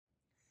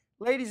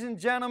Ladies and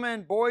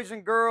gentlemen, boys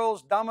and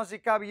girls, damas y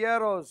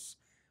caballeros,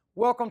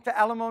 welcome to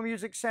Alamo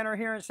Music Center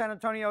here in San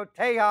Antonio,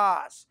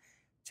 Tejas.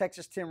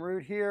 Texas Tim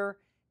Root here,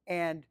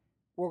 and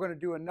we're going to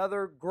do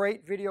another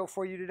great video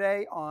for you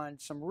today on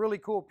some really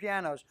cool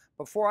pianos.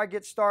 Before I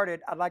get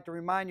started, I'd like to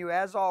remind you,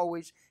 as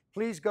always,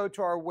 please go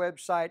to our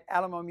website,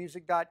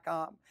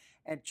 alamomusic.com,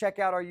 and check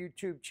out our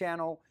YouTube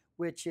channel,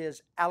 which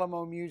is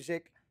Alamo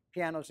Music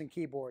Pianos and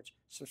Keyboards.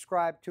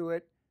 Subscribe to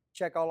it,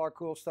 check all our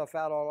cool stuff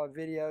out, all our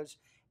videos.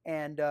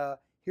 And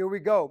here we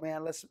go,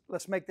 man.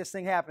 Let's make this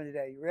thing happen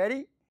today. You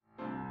ready?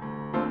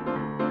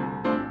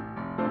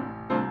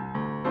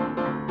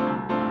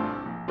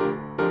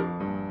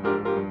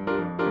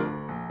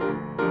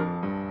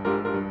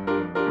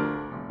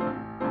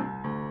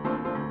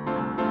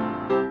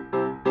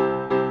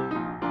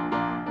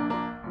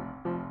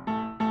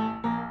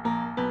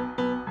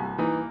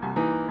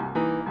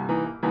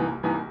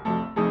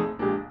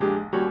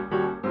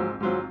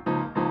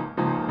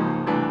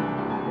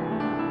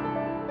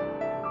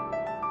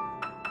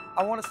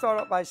 I want to start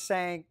out by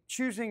saying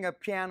choosing a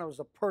piano is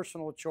a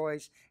personal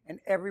choice, and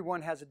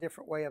everyone has a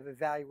different way of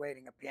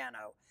evaluating a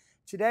piano.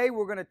 Today,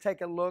 we're going to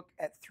take a look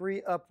at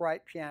 3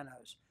 upright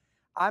pianos.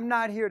 I'm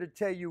not here to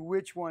tell you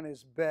which one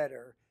is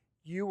better.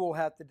 You will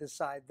have to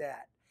decide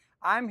that.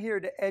 I'm here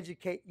to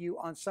educate you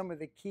on some of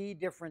the key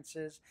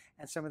differences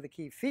and some of the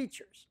key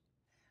features.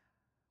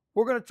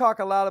 We're going to talk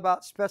a lot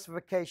about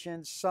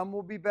specifications. Some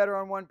will be better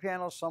on one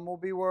piano, some will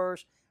be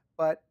worse,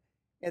 but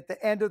at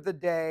the end of the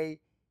day,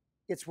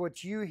 it's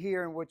what you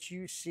hear and what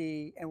you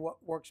see and what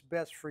works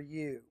best for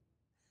you.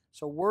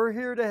 So we're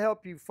here to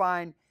help you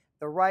find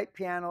the right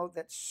piano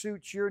that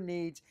suits your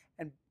needs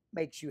and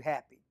makes you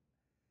happy.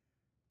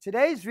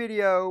 Today's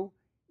video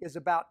is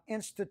about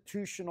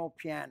institutional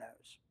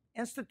pianos.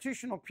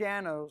 Institutional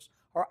pianos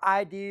are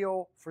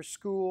ideal for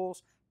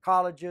schools,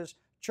 colleges,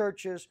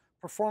 churches,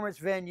 performance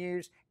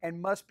venues,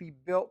 and must be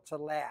built to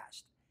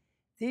last.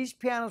 These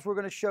pianos we're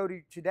going to show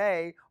you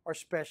today are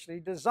specially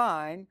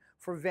designed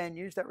for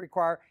venues that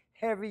require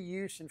heavy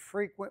use and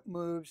frequent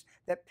moves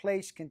that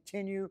place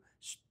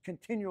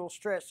continual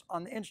stress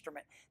on the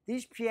instrument.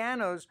 These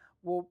pianos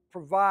will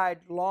provide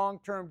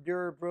long-term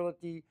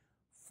durability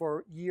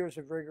for years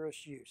of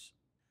rigorous use.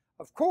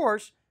 Of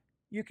course,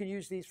 you can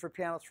use these for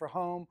pianos for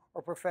home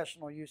or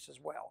professional use as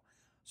well.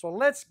 So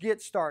let's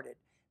get started.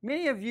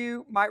 Many of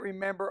you might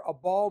remember a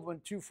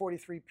Baldwin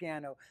 243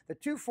 piano. The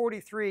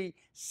 243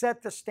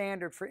 set the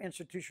standard for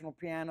institutional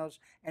pianos,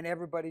 and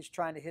everybody's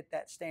trying to hit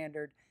that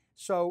standard.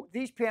 So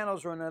these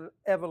pianos are an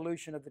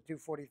evolution of the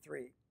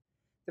 243.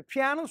 The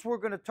pianos we're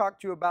going to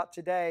talk to you about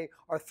today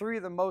are 3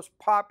 of the most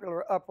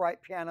popular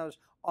upright pianos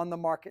on the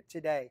market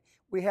today.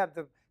 We have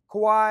the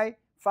Kawai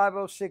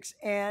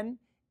 506N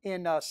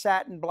in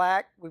satin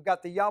black. We've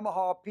got the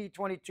Yamaha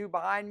P22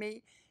 behind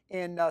me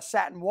in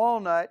satin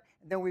walnut.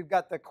 And then we've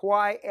got the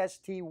Kawai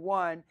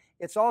ST1.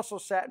 It's also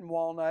satin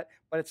walnut,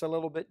 but it's a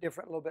little bit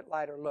different, a little bit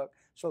lighter look.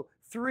 So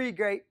 3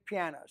 great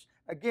pianos.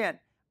 Again,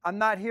 I'm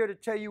not here to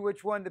tell you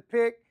which one to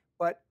pick,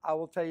 but I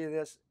will tell you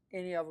this,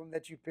 any of them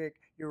that you pick,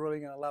 you're really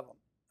going to love them.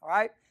 All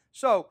right?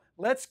 So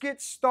let's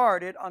get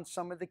started on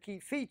some of the key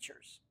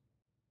features.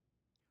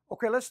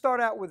 Okay, let's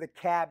start out with the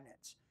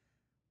cabinets.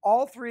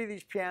 All 3 of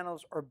these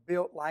pianos are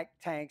built like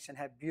tanks and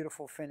have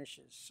beautiful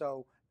finishes.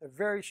 So they're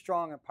very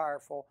strong and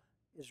powerful,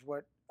 is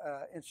what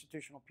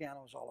institutional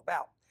piano is all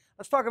about.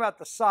 Let's talk about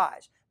the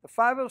size. The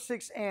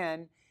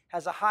 506N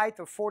has a height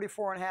of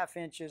 44.5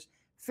 inches,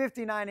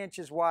 59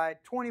 inches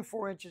wide,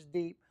 24 inches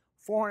deep,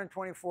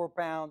 424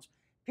 pounds.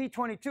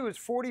 P22 is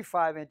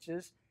 45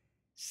 inches,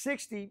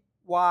 60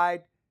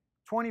 wide,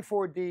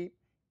 24 deep.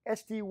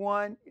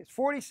 ST1 is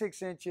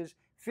 46 inches,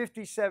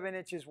 57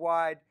 inches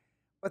wide,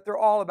 but they're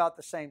all about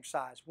the same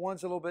size.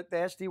 One's a little bit, the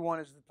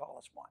ST1 is the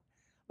tallest one.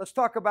 Let's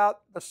talk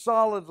about the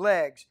solid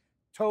legs,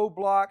 toe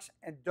blocks,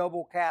 and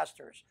double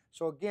casters.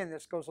 So again,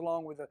 this goes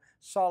along with a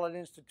solid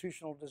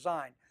institutional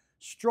design.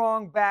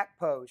 Strong back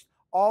post.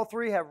 All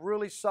 3 have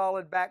really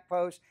solid back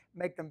posts,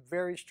 make them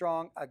very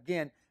strong.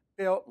 Again,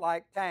 built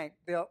like tank,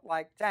 built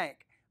like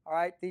tank. All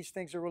right, these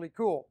things are really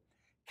cool.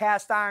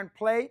 Cast iron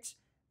plates.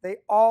 They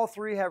all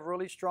 3 have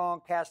really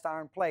strong cast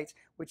iron plates,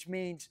 which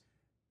means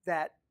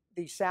that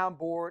the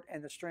soundboard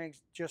and the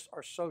strings just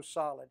are so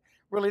solid.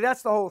 Really,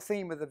 that's the whole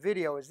theme of the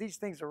video, is these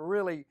things are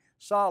really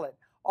solid.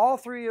 All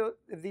 3 of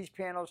these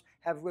pianos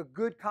have a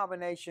good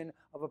combination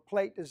of a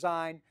plate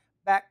design,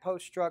 back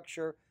post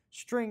structure,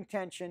 string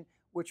tension,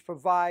 which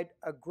provide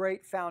a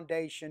great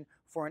foundation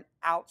for an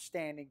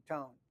outstanding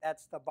tone.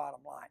 That's the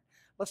bottom line.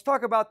 Let's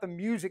talk about the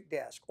music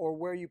desk, or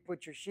where you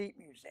put your sheet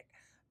music.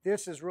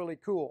 This is really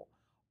cool.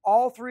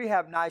 All 3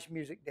 have nice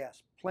music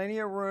desks, plenty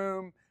of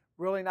room,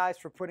 really nice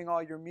for putting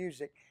all your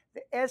music.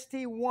 The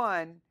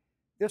ST1,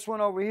 this one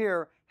over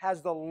here,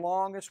 has the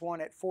longest one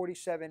at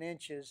 47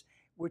 inches,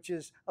 which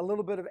is a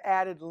little bit of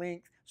added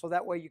length, so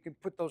that way you can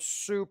put those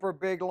super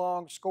big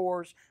long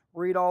scores,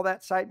 read all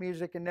that sight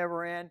music and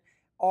never end.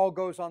 All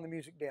goes on the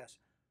music desk.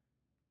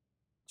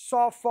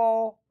 Soft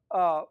fall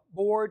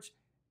boards,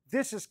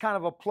 this is kind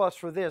of a plus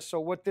for this. So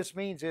what this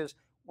means is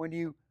when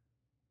you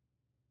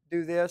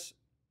do this,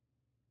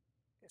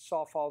 it's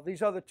soft fall.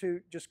 These other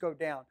two just go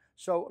down.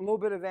 So a little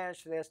bit of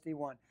advantage to the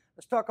ST1.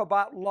 Let's talk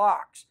about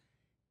locks.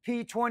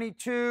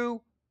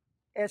 P22,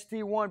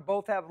 ST1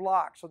 both have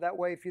locks. So that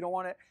way if you don't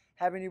want to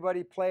have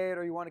anybody play it,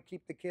 or you want to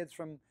keep the kids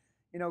from,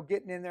 you know,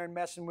 getting in there and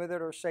messing with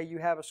it, or say you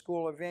have a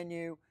school or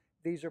venue,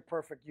 these are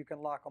perfect. You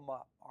can lock them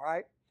up, all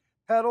right?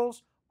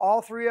 Pedals,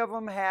 all three of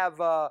them have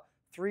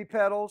 3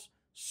 pedals,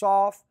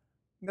 soft,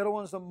 middle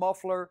one's the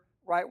muffler,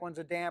 right one's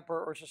a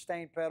damper or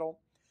sustain pedal.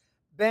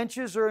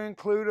 Benches are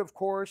included, of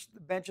course.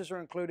 The benches are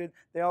included.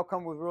 They all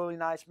come with really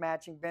nice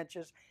matching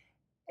benches.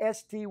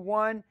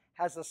 ST1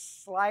 has a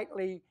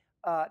slightly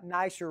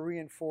nicer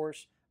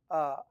reinforced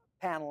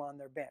panel on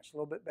their bench, a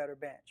little bit better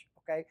bench,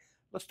 okay?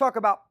 Let's talk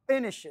about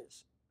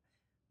finishes.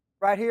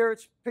 Right here,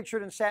 it's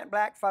pictured in satin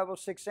black,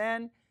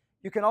 506N.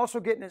 You can also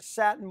get it in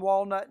satin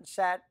walnut and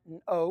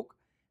satin oak.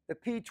 The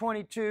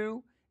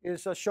P22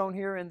 is shown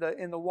here in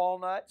the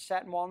walnut,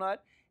 satin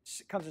walnut.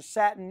 It comes in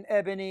satin,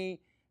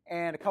 ebony,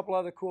 and a couple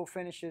other cool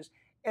finishes.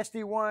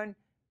 SD1,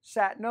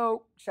 satin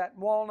oak, satin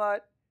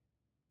walnut,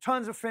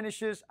 tons of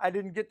finishes. I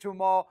didn't get to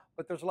them all,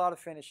 but there's a lot of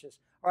finishes.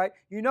 All right,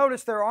 you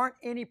notice there aren't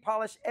any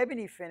polished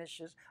ebony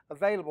finishes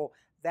available.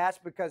 That's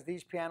because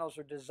these pianos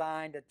are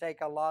designed to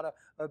take a lot of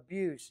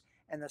abuse,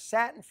 and the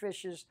satin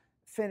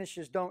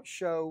finishes don't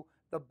show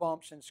the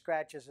bumps and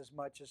scratches as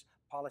much as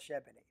polished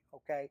ebony,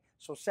 okay?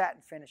 So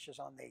satin finishes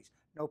on these,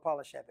 no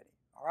polished ebony,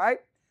 all right?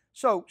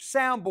 So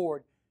soundboard,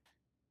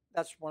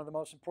 that's one of the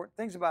most important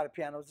things about a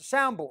piano is the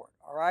soundboard,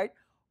 all right?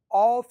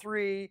 All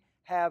three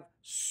have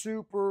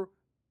super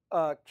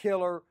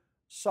killer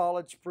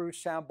solid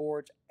spruce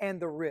soundboards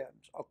and the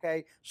ribs,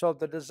 okay? So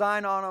the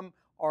design on them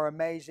are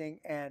amazing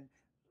and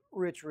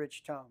rich,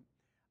 rich tone.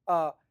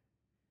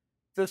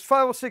 This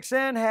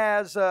 506N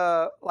has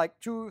like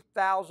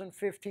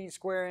 2,015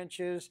 square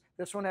inches.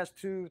 This one has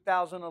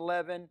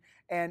 2,011.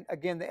 And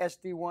again, the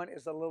SD1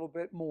 is a little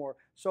bit more.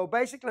 So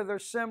basically they're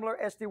similar.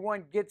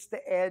 SD1 gets the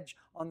edge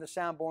on the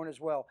soundboard as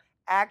well.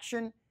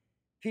 Action,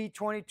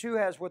 P22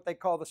 has what they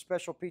call the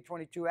special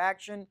P22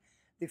 action.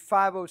 The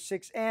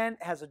 506N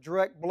has a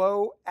direct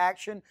blow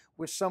action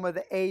with some of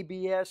the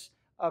ABS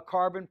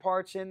carbon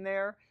parts in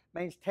there.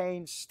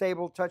 Maintains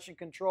stable touch and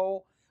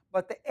control.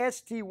 But the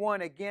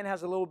ST1, again,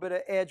 has a little bit of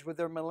edge with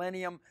their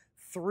Millennium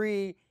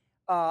 3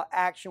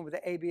 action with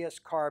the ABS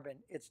carbon.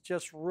 It's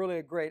just really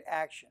a great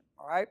action,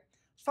 all right?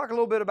 Let's talk a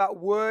little bit about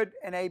wood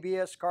and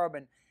ABS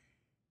carbon.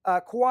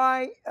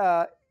 Kawai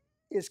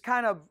is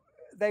kind of,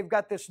 they've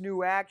got this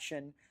new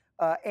action,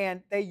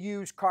 and they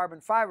use carbon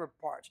fiber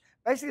parts.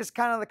 Basically, it's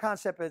kind of the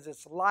concept is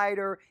it's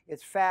lighter,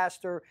 it's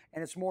faster,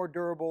 and it's more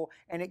durable,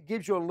 and it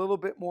gives you a little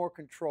bit more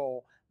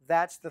control.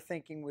 That's the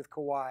thinking with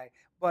Kawai.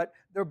 But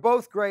they're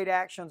both great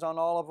actions on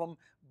all of them,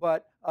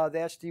 but the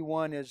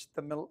SD1 is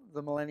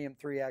the Millennium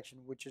 3 action,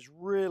 which is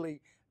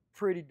really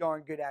pretty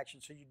darn good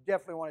action, so you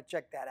definitely want to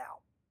check that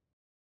out.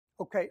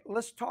 Okay,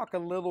 let's talk a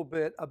little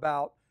bit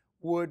about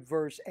wood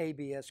versus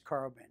ABS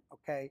carbon,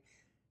 okay?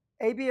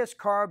 ABS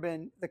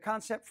carbon, the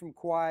concept from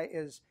Kawai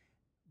is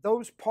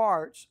those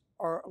parts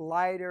are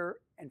lighter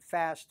and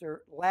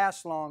faster,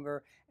 last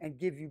longer, and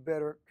give you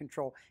better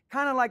control.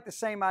 Kind of like the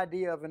same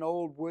idea of an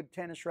old wood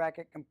tennis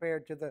racket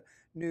compared to the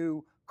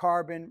new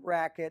carbon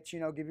rackets, you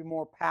know, give you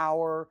more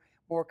power,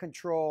 more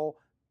control.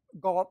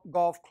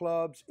 Golf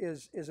clubs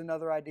is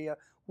another idea.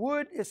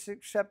 Wood is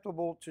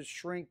susceptible to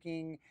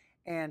shrinking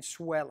and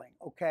swelling,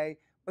 okay?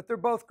 But they're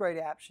both great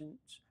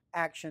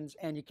actions,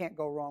 and you can't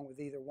go wrong with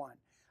either one.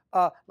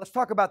 Let's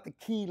talk about the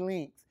key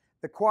length.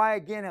 The Kawai,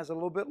 again, has a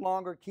little bit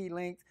longer key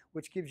length,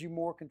 which gives you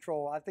more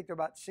control. I think they're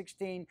about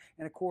 16¼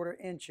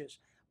 inches.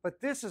 But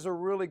this is a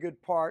really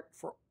good part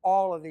for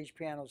all of these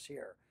pianos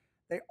here.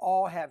 They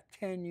all have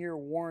 10-year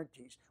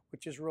warranties,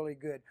 which is really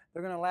good.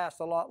 They're going to last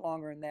a lot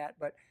longer than that,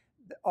 but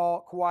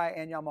all Kawai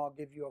and Yamaha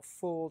give you a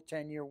full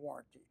 10-year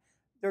warranty.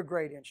 They're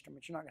great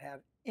instruments. You're not going to have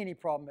any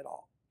problem at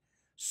all.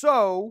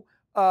 So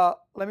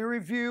let me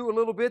review a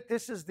little bit.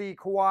 This is the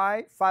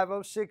Kawai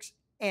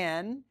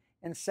 506N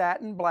in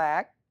satin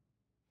black,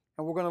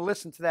 and we're going to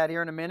listen to that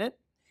here in a minute.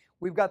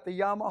 We've got the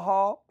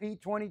Yamaha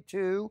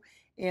P22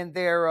 in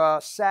their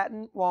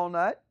satin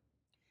walnut,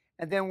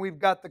 and then we've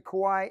got the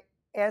Kawai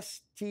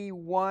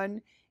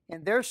ST1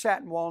 in their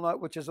satin walnut,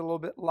 which is a little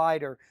bit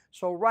lighter.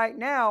 So right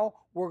now,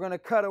 we're going to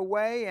cut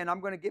away, and I'm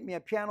going to get me a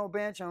piano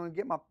bench. I'm going to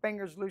get my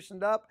fingers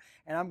loosened up,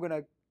 and I'm going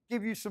to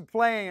give you some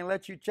playing and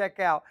let you check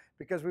out,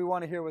 because we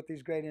want to hear what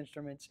these great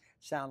instruments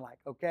sound like,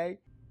 okay?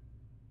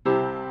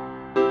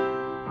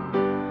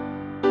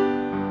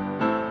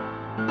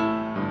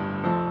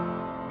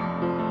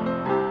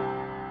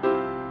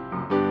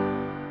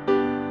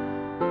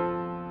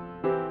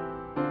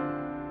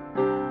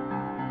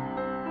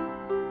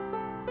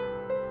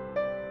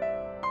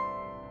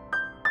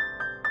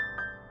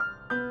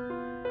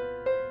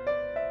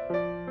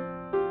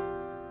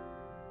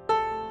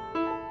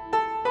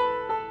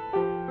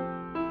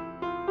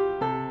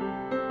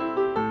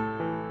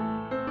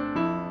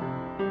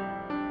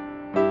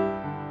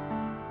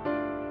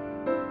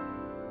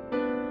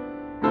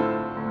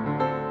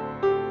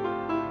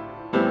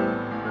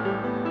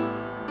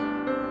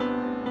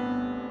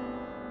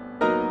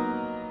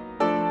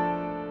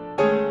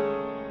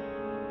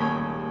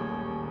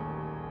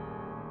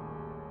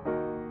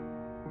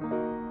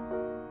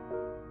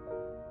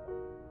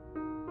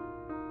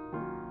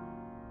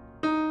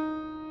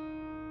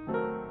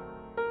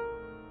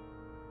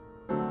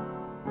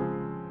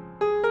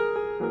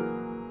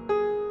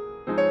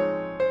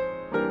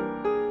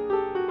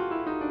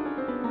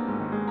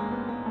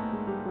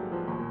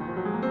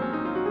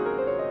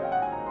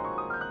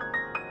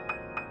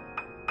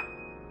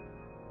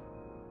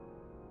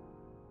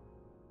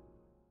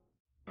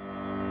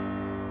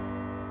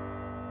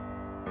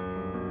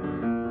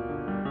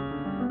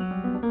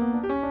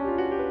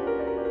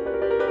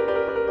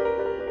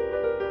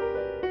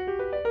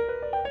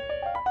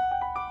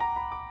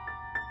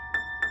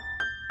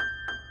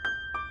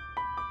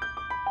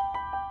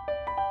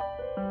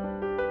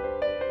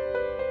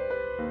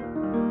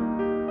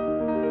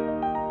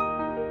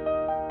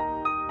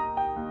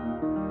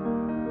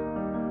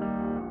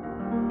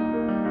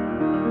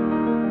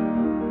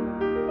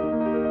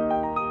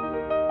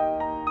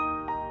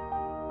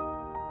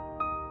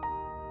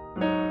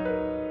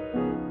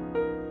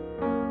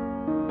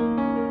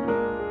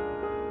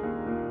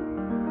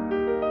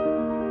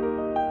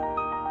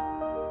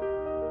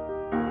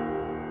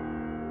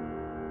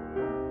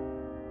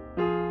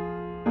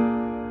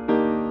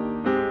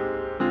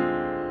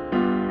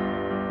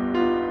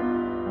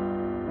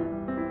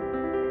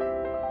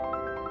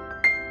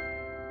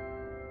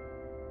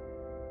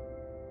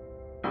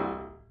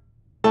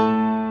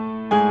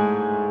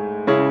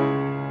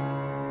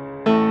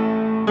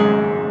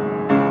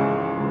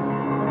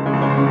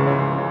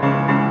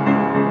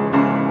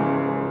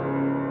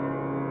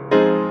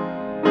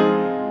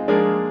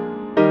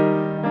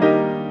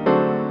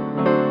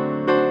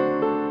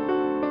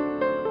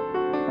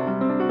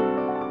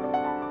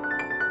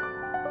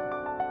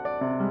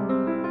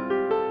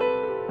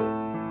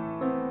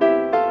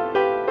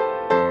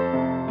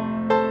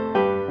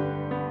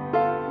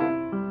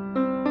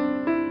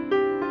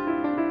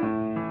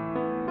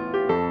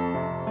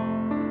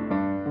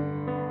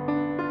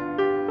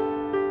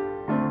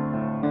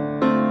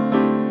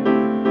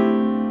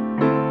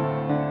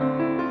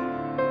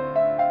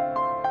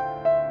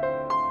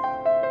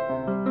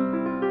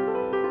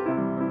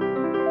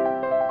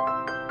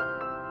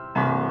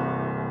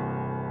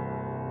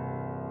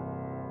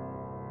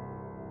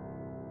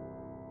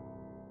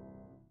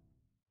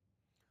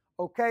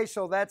 Okay,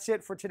 so that's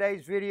it for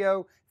today's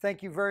video.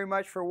 Thank you very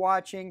much for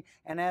watching.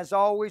 And as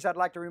always, I'd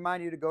like to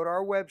remind you to go to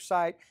our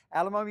website,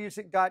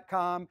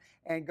 alamomusic.com,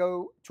 and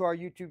go to our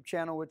YouTube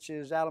channel, which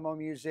is Alamo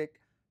Music,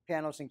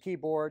 Pianos and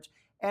Keyboards.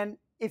 And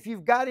if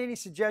you've got any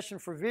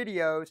suggestions for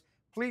videos,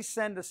 please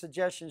send the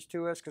suggestions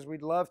to us because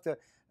we'd love to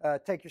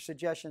take your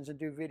suggestions and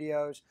do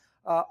videos.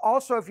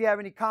 Also, if you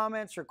have any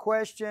comments or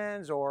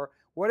questions or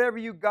whatever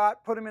you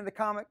got, put them in the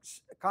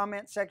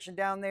comment section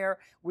down there.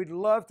 We'd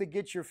love to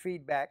get your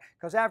feedback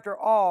because after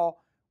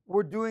all,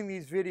 we're doing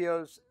these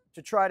videos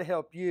to try to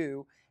help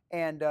you.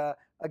 And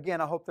again,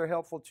 I hope they're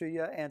helpful to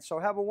you. And so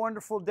have a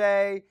wonderful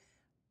day.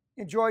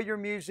 Enjoy your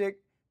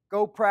music.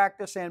 Go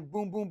practice. And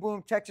boom, boom,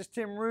 boom. Texas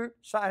Tim Root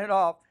signing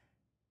off.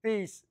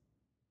 Peace.